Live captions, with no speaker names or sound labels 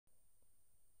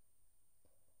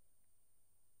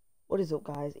What is up,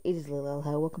 guys? It is Lil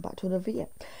here. Welcome back to another video.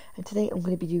 And today I'm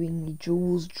going to be doing the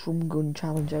Jules drum gun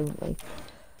challenge only.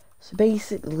 So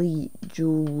basically,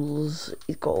 Jules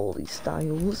has got all these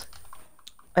styles,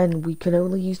 and we can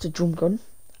only use the drum gun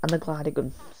and the glider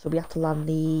gun. So we have to land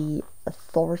the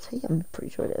authority. I'm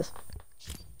pretty sure it is.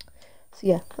 So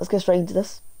yeah, let's get straight into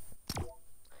this.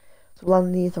 So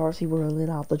landing the authority, we're only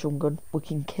allowed the drum gun. We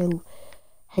can kill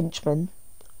henchmen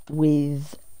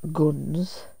with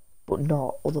guns, but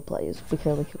not other players. We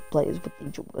can only kill players with the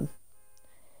drum gun.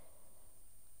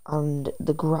 And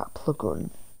the Grapler gun,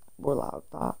 we're allowed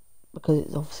that, because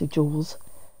it's obviously Jules.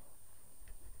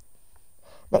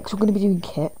 Next we're going to be doing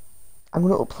kit. I'm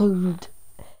going to upload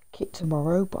kit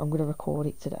tomorrow, but I'm going to record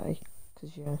it today.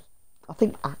 Because, yeah, I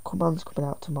think Aquaman's coming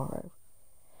out tomorrow.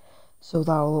 So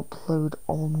that'll upload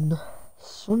on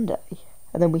Sunday.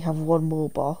 And then we have one more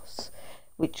boss,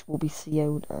 which will be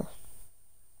Siona.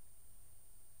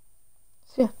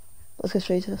 So yeah, let's get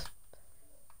straight to this.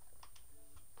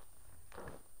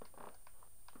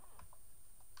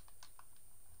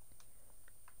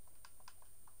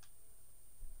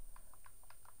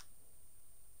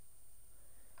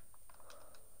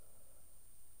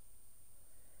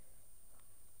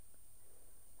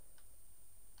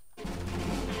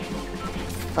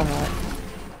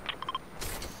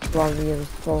 Along the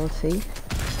authority.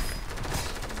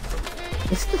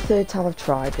 This is the third time I've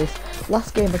tried this.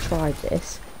 Last game I tried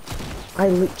this, I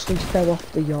literally fell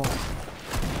off the yacht.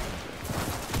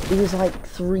 There was like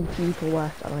 3 people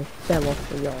left and I fell off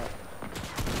the yacht.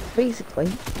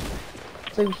 Basically,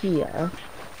 so here,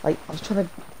 like I was trying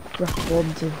to grapple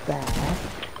onto there,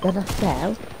 then I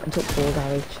fell and took 4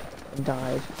 damage and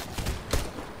died.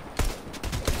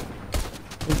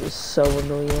 It was so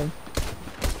annoying.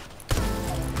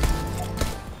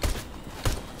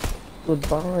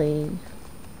 Goodbye.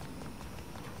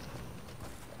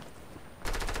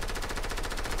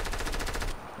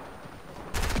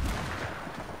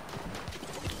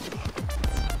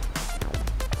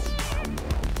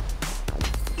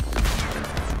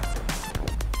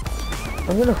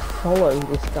 I'm gonna follow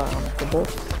this guy off the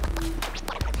bus.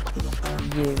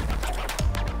 You.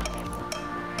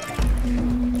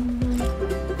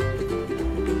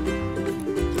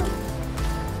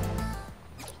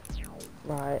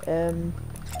 Right,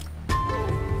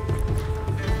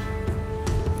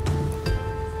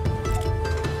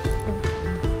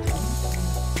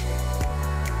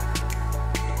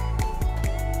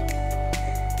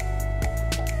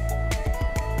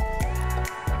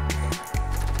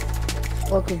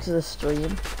 welcome to the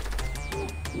stream.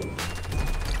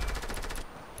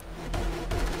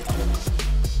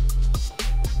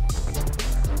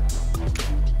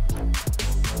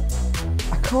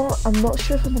 I'm not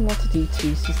sure if I'm allowed to do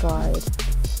 2C slide.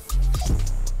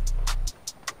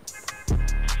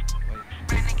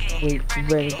 Wait,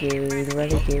 renegade.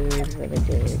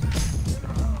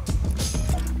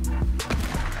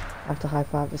 I have to high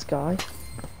five this guy.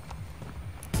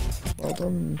 Well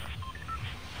done.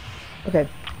 Okay,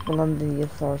 we'll land the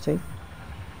authority.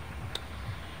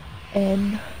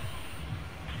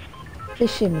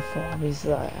 Fishing farm is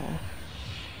there.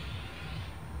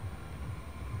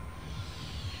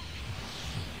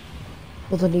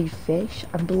 For the new fish,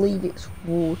 I believe it's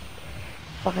wood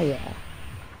fire.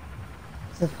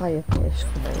 There's a fire fish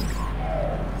coming.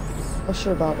 Not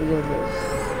sure about the others.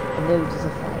 I know there's a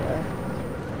fire.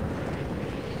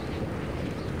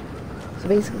 So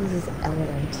basically there's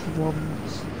elemental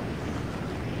ones.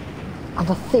 And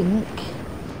I think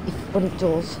when it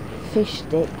does, fish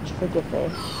stick, trigger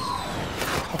fish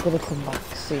are gonna come back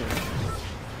soon.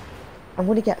 I'm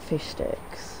gonna get fish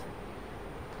sticks.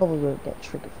 Probably won't get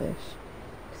trigger fish.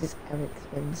 This Eric's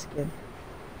main skin.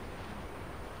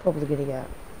 Probably gonna get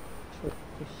fish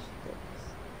sticks.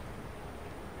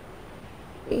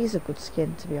 It is a good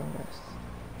skin, to be honest.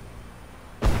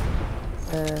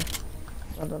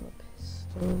 Land on a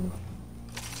pistol.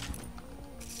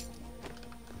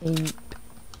 Ape.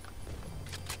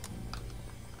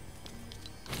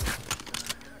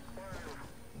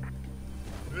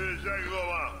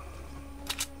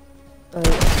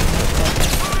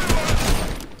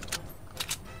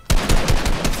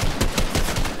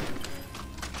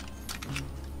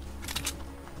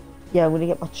 Yeah, I'm gonna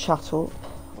get my chat up.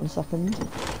 1 second.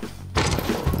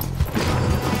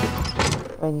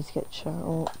 I need to get chat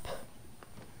up.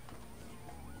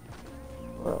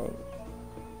 Right.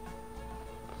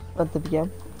 At the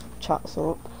VM, chat's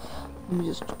up. Let me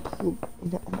just plug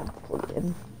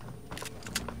in.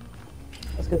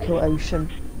 Let's go kill Ocean.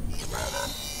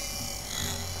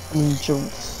 I mean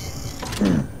Jules.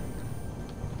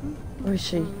 Where is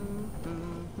she?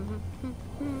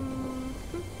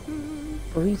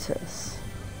 Brutus.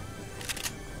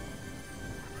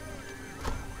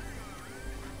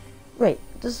 Wait,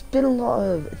 there's been a lot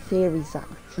of theories that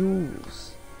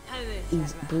Jules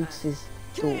is Brutus's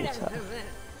daughter,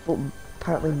 but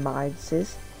apparently Mides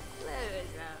is.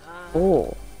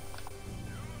 Or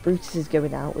Brutus is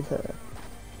going out with her.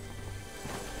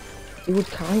 It would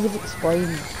kind of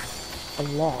explain a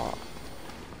lot.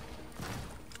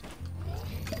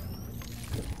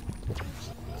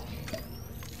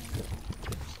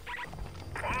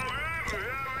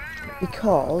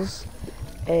 Because,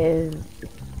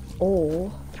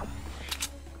 or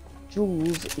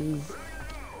Jules is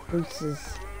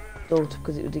Bruce's daughter,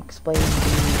 because it would explain the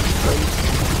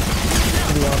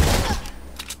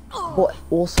honor. But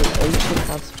also Ocean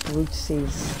has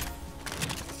Bruce's,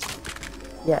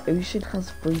 yeah, Ocean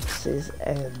has Bruce's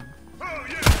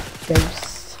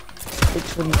ghost,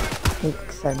 which wouldn't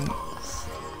make sense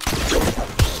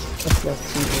unless he has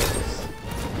two daughters.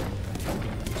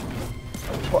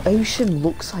 But Ocean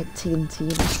looks like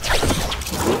TNT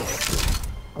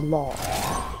a lot.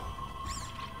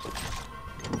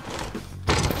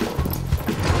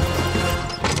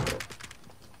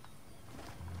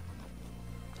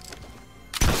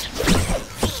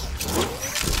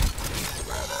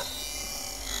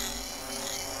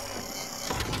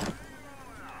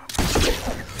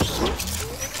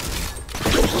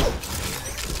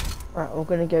 Right, we're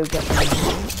gonna go get them.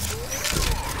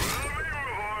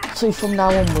 So from now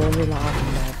on we'll rely on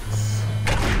meds.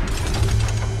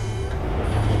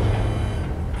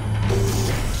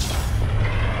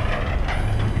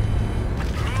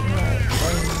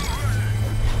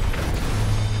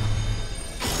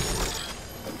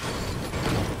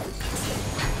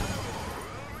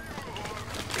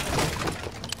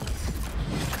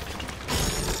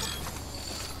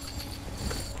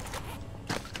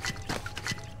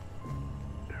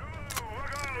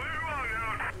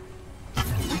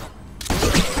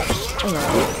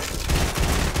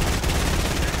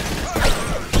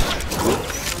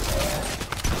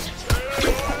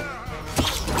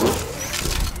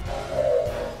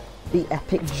 The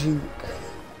epic juke.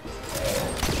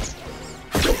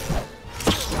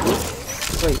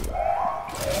 Wait.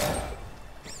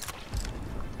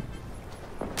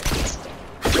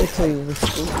 It's too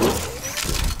risky.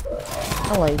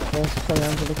 I like this, play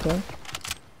under the king.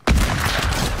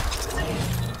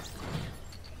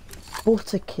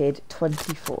 Butter Kid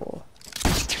 24.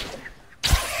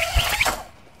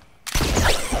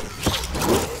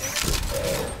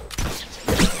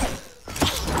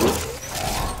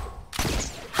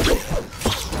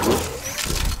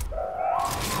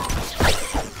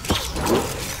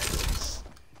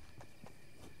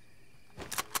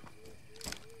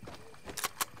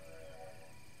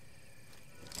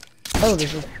 Oh,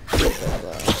 there's a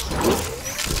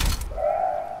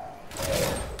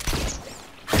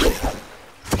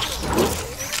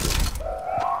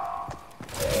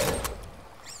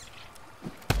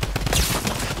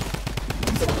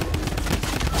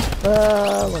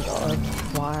oh my god,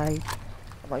 why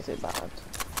am I so bad?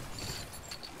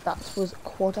 That was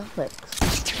Quad Alex.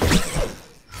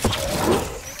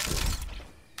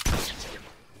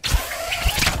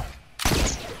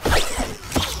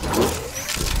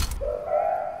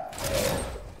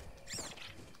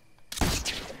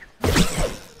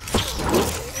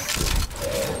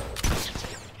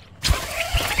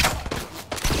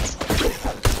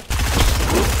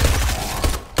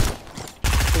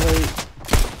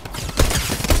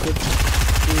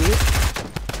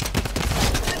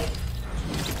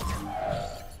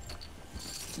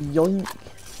 Yoink.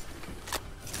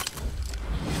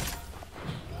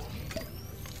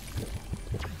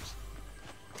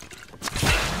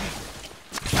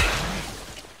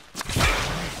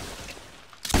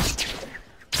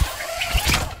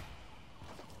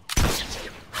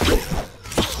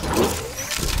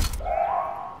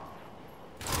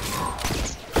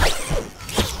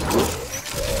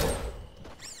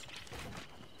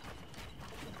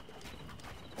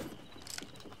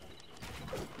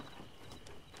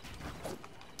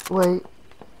 Wait.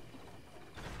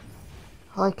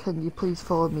 Hi, can you please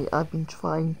follow me? I've been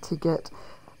trying to get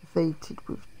fated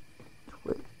with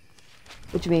Twitch.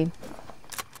 What do you mean?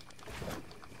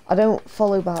 I don't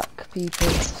follow back people,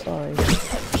 sorry.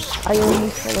 I only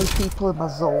follow people in my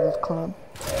Zold clan.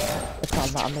 The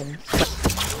clan that I'm in.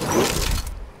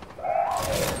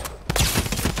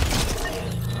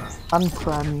 And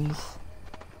friends.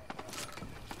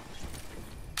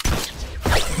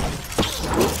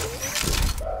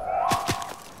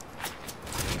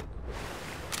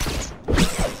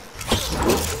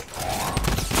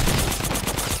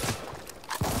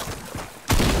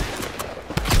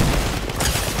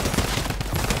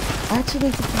 I actually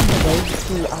need to find a way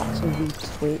to actually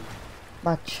retweet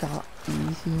my chat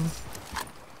easier.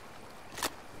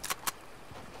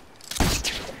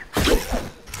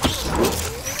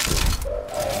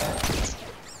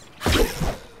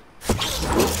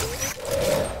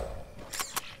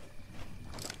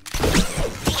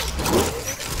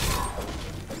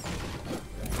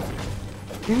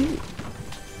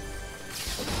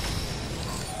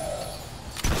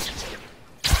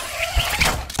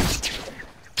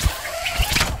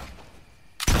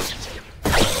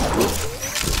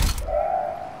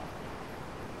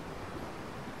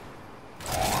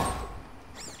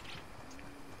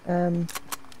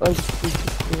 Oh,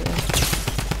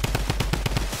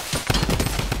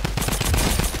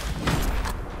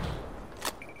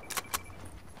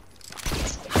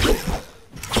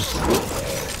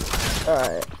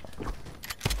 alright.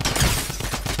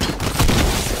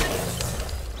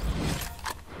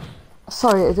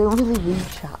 Sorry, I don't really read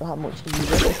chat that much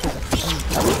either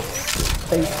because I'm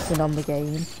focusing on the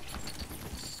game.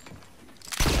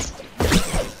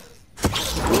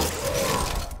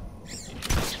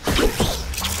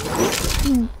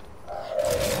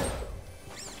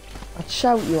 I'd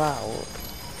shout you out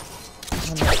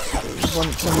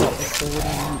once I'm not recording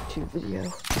a YouTube video.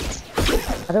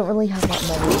 I don't really have that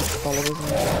many followers in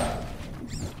there.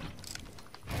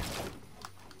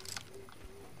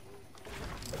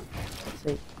 Let's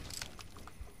see.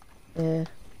 Yeah.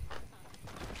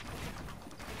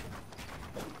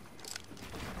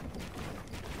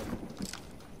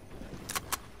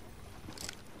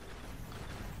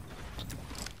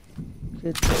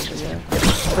 Good video.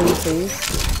 Please,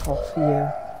 cough you.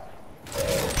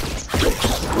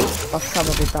 Last time I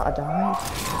did that I died.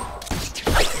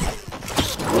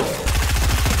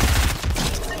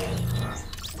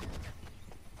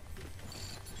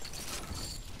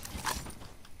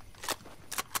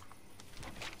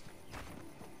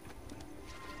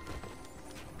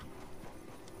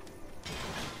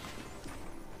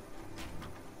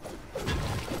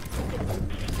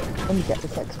 Let me get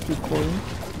this XP coin.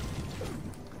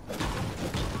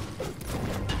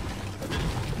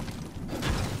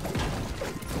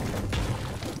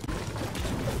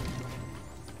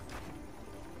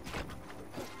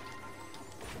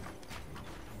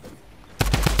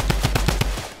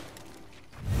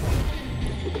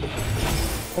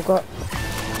 I got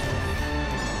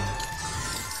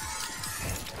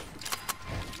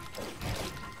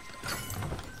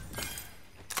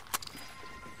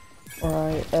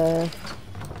alright,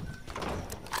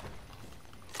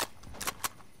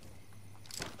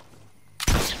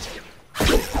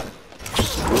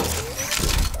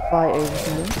 fight over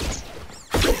here.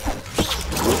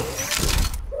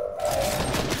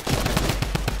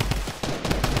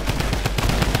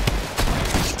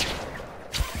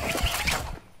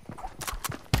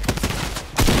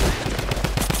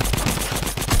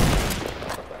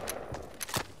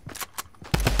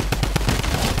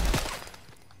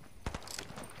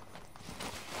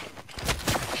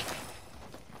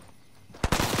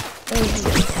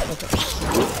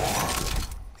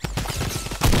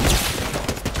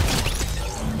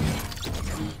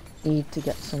 Need to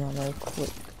get some ammo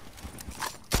quick.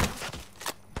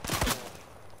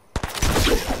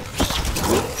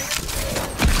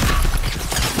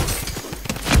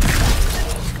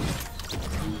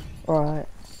 Alright.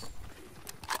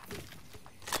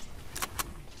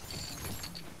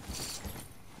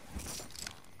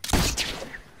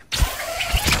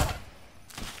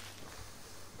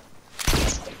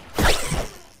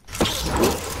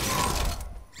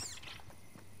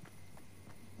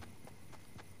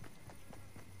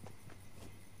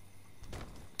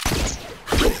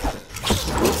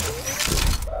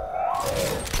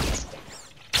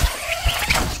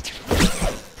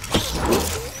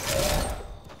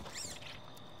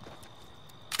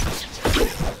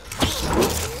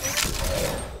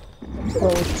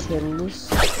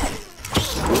 Kills.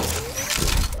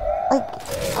 Like,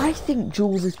 I think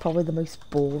Jules is probably the most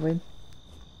boring.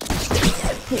 It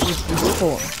would be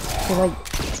fun to like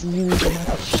use like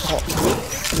a shotgun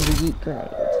and the yeet grenade.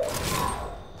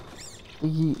 The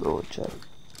yeet launcher.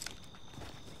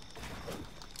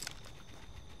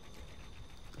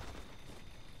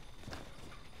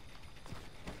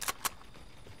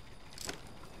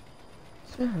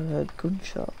 So I heard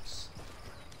gunshots.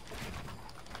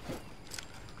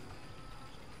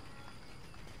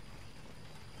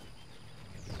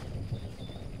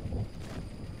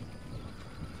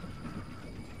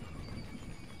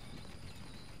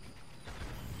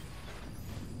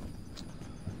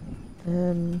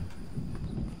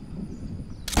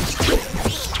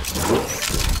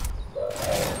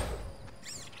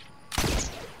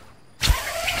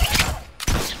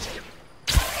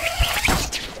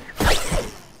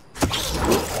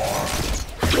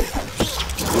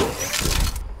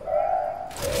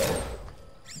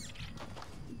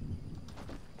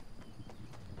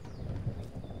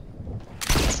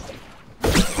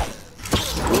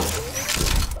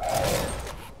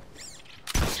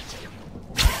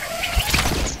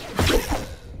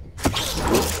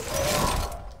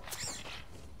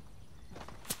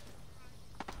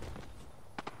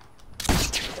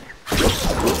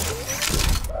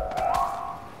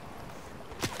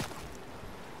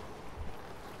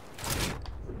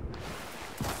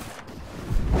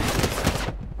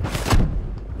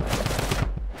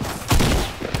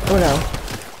 Oh no.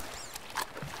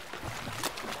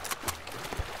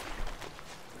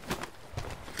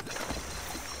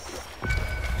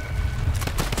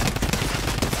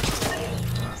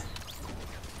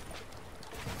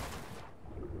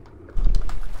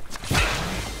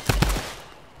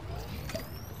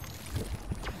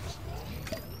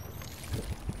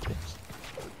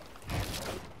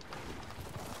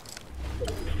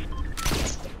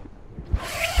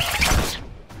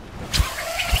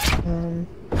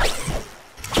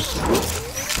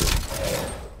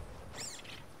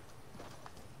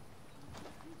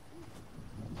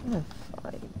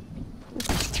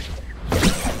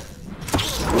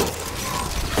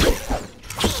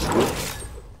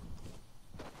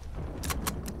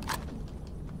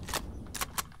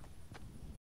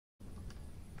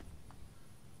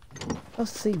 I'll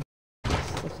see.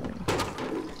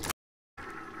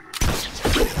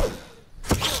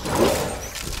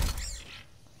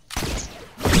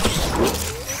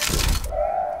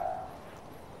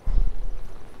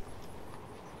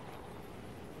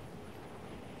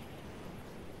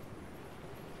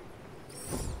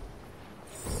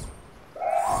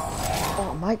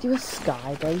 Oh, I might do a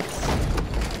sky base,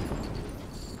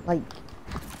 like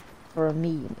for a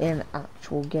meme in an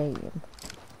actual game.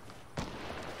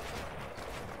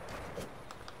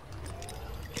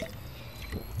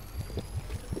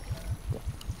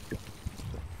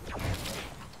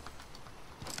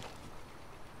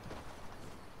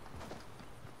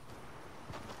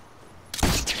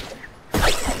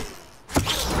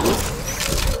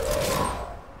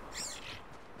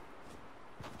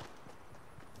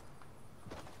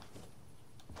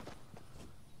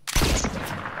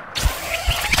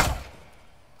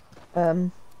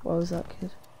 What was that,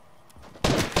 kid?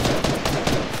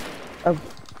 Oh.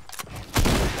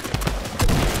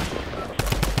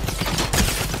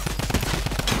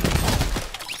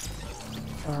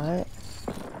 Alright.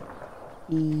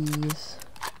 Ease.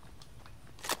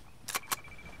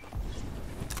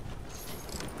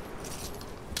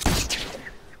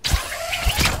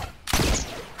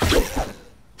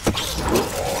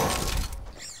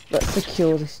 Let's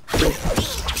secure this dude.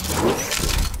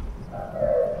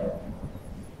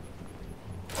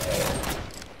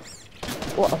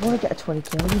 What, I want to get a 20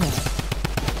 kill, you know.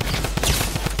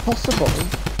 Possible.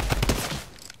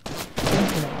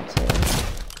 Thinking about it.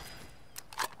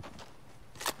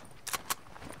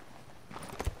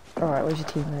 Alright, where's your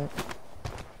teammate?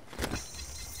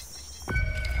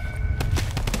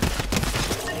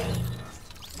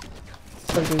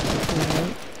 So do your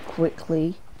teammate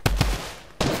quickly.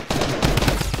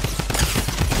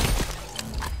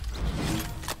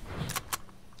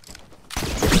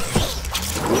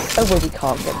 Oh well, we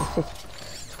can't get the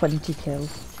 20 kills.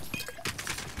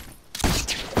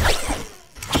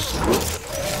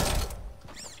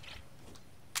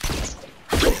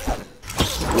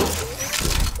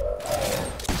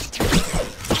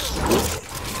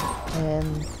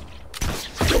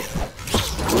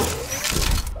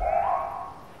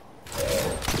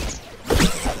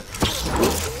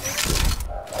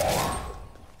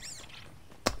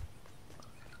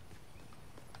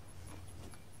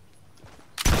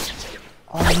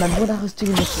 Oh, I remember when I was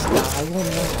doing the sky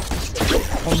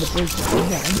on the bridge,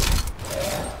 and then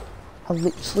I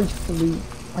literally flew,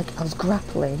 like I was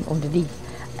grappling underneath,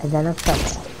 and then I fell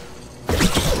off.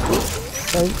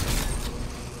 Wait,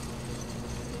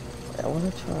 I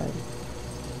want to try.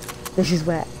 This is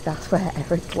where, that's where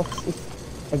Eric lost his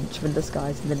henchman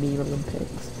disguise in the meme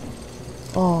Olympics.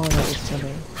 Oh, that was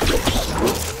funny.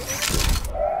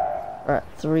 Alright,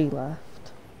 3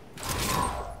 left.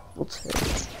 Well, 2.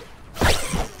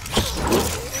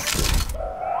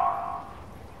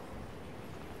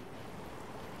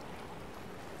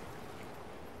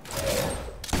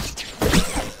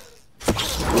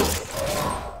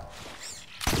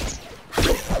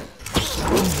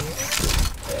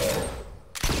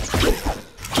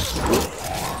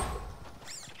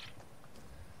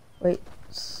 Wait,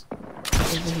 it's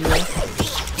over here.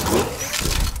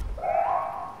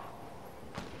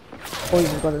 Boys,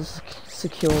 we've got to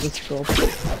secure this job.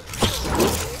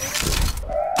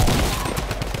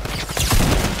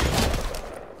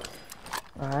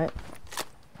 Alright.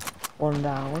 1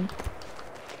 down.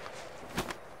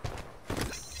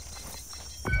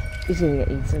 He's gonna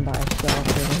get eaten by a shark.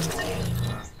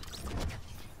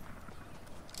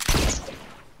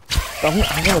 I'm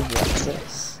gonna watch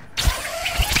this.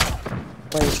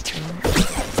 Wait.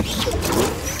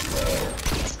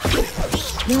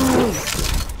 No!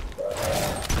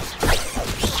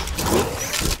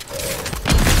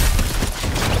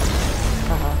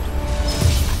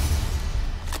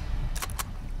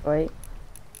 Wait.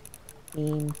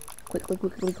 Quickly.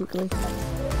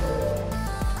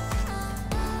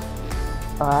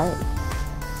 Alright.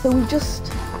 So we've just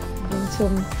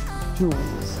beaten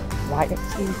Jules right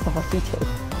next to 42.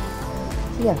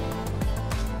 So yeah,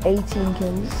 18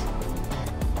 kills.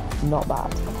 Not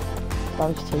bad.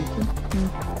 Damage taken.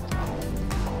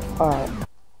 Alright.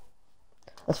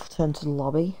 Let's return to the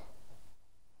lobby.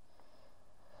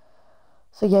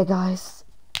 So yeah guys,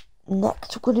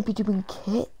 next we're going to be doing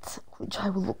Kit, which I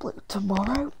will upload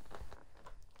tomorrow.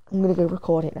 I'm going to go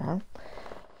record it now.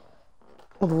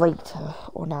 Or later,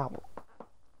 or now.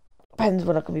 Depends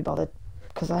when I can be bothered,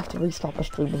 because I have to restart my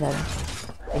stream and then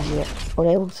exit.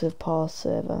 Unable to pause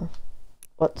server.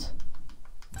 What?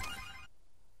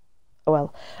 Oh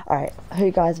well. Alright, I hope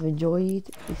you guys have enjoyed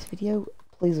this video.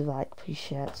 Please leave a like, please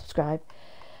share, subscribe.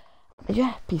 And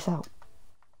yeah, peace out.